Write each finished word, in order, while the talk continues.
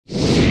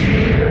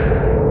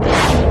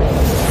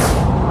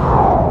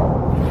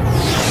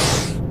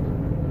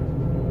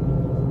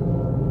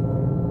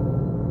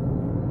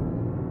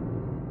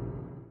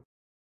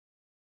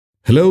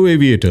Hello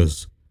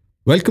aviators,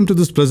 welcome to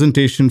this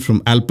presentation from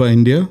Alpa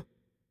India,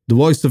 the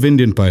voice of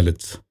Indian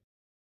pilots.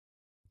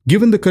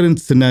 Given the current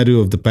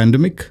scenario of the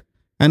pandemic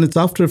and its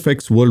after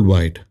effects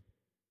worldwide,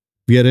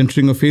 we are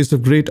entering a phase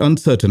of great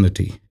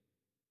uncertainty.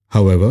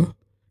 However,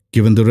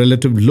 given the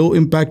relative low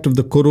impact of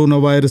the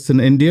coronavirus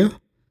in India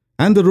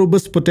and the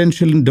robust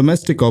potential in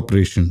domestic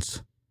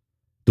operations,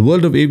 the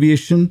world of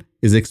aviation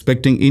is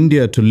expecting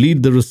India to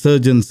lead the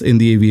resurgence in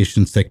the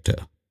aviation sector.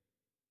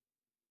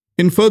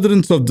 In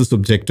furtherance of this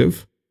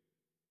objective,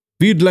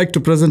 we'd like to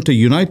present a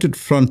united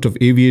front of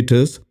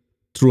aviators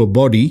through a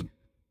body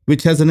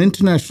which has an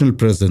international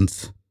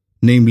presence,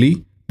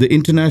 namely the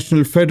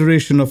International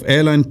Federation of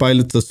Airline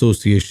Pilots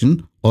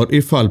Association or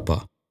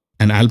IFALPA,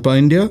 and Alpa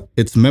India,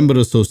 its member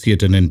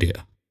associate in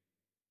India.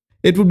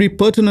 It would be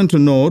pertinent to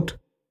note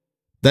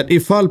that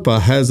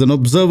IFALPA has an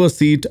observer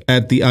seat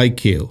at the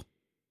ICAO.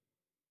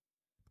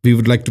 We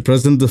would like to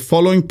present the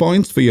following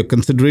points for your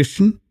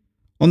consideration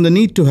on the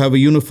need to have a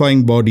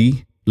unifying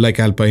body like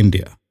Alpa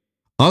India.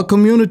 Our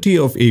community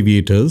of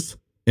aviators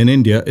in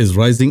India is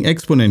rising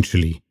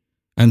exponentially,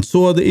 and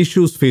so are the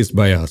issues faced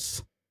by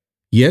us.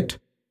 Yet,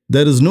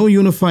 there is no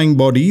unifying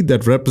body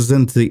that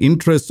represents the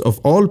interests of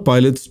all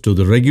pilots to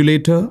the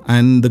regulator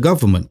and the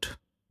government.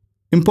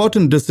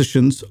 Important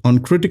decisions on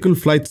critical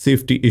flight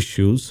safety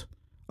issues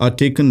are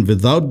taken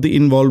without the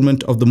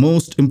involvement of the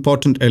most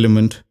important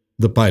element,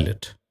 the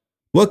pilot.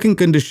 Working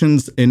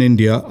conditions in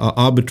India are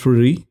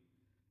arbitrary,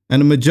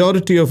 and a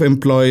majority of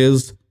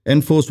employers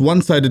enforce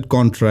one-sided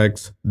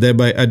contracts,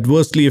 thereby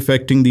adversely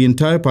affecting the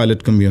entire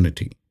pilot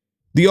community.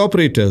 The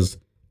operators,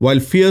 while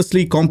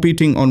fiercely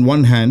competing on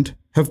one hand,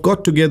 have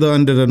got together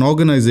under an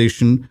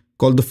organization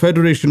called the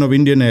Federation of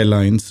Indian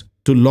Airlines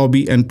to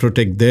lobby and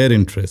protect their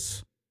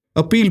interests.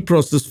 Appeal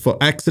process for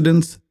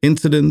accidents,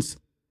 incidents,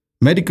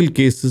 medical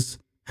cases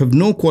have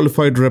no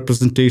qualified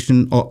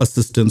representation or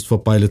assistance for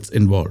pilots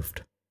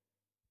involved.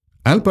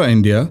 Alpa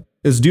India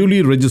is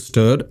duly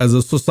registered as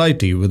a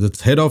society with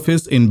its head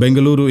office in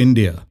Bengaluru,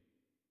 India.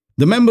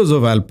 The members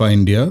of Alpa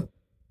India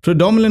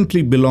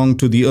predominantly belong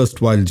to the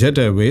erstwhile Jet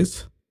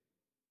Airways,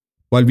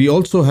 while we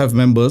also have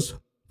members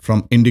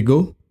from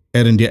Indigo,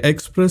 Air India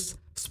Express,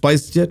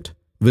 SpiceJet,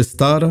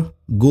 Vistara,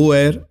 Go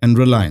Air and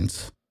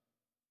Reliance.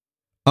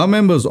 Our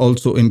members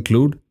also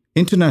include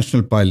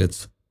international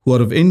pilots who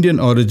are of Indian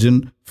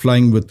origin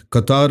flying with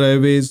Qatar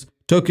Airways,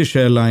 Turkish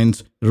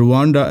Airlines,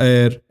 Rwanda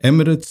Air,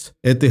 Emirates,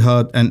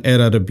 Etihad and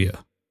Air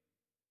Arabia.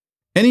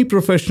 Any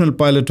professional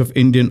pilot of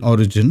Indian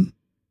origin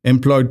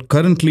employed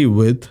currently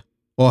with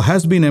or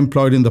has been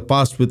employed in the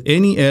past with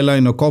any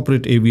airline or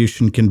corporate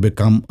aviation can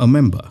become a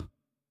member.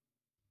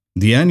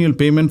 The annual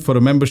payment for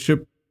a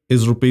membership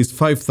is Rs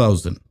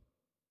 5,000.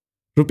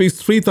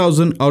 Rs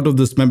 3,000 out of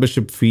this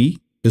membership fee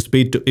is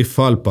paid to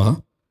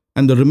IFALPA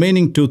and the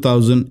remaining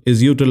 2,000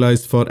 is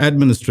utilized for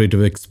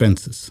administrative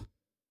expenses.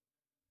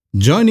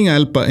 Joining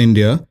Alpa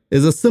India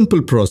is a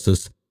simple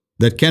process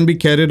that can be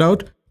carried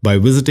out by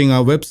visiting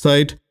our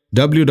website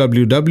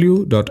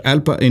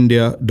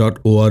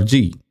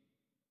www.alpaindia.org.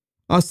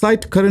 Our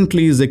site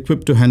currently is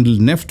equipped to handle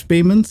NEFT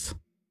payments,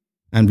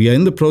 and we are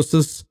in the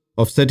process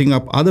of setting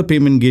up other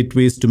payment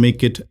gateways to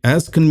make it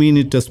as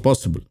convenient as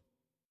possible.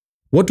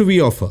 What do we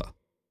offer?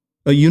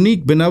 A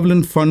unique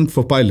benevolent fund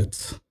for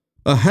pilots,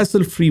 a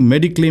hassle-free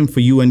mediclaim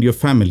for you and your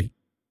family.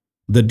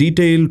 The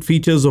detailed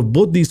features of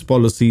both these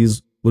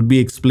policies would be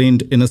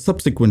explained in a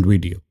subsequent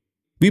video.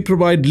 We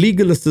provide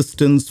legal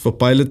assistance for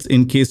pilots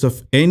in case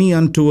of any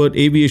untoward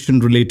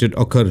aviation-related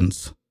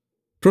occurrence.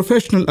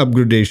 Professional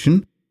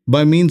upgradation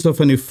by means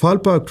of an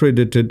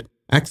IFALPA-accredited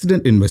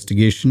accident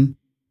investigation,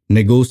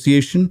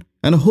 negotiation,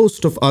 and a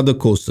host of other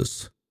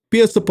courses.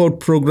 Peer support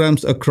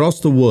programs across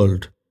the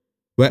world,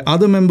 where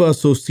other member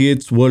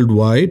associates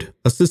worldwide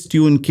assist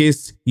you in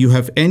case you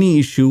have any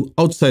issue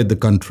outside the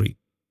country.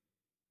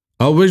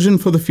 Our vision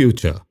for the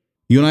future: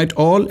 unite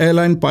all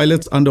airline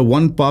pilots under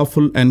one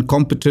powerful and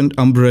competent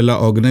umbrella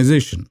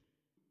organization.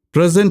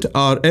 Present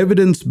our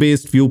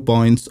evidence-based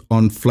viewpoints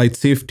on flight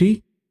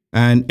safety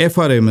and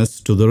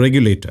FRMS to the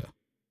regulator.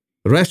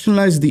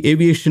 Rationalize the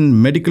aviation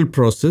medical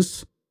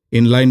process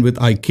in line with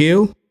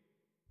ICAO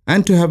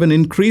and to have an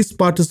increased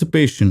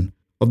participation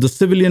of the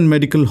civilian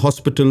medical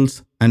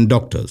hospitals and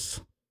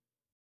doctors.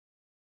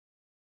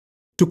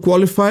 To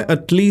qualify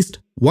at least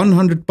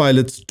 100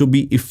 pilots to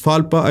be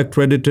IFALPA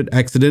accredited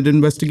accident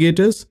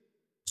investigators,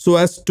 so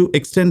as to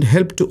extend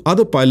help to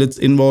other pilots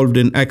involved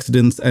in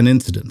accidents and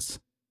incidents.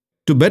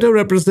 To better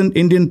represent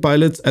Indian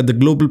pilots at the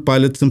Global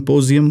Pilot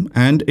Symposium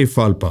and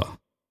IFALPA.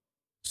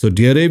 So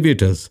dear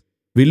aviators,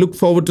 we look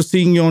forward to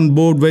seeing you on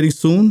board very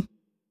soon.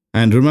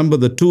 And remember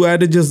the two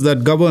adages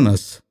that govern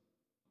us.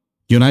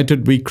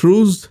 United we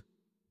cruise,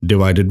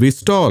 divided we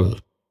stall.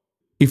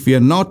 If we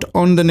are not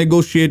on the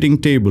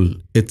negotiating table,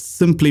 it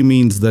simply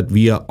means that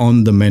we are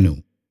on the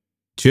menu.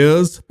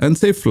 Cheers and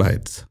safe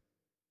flights.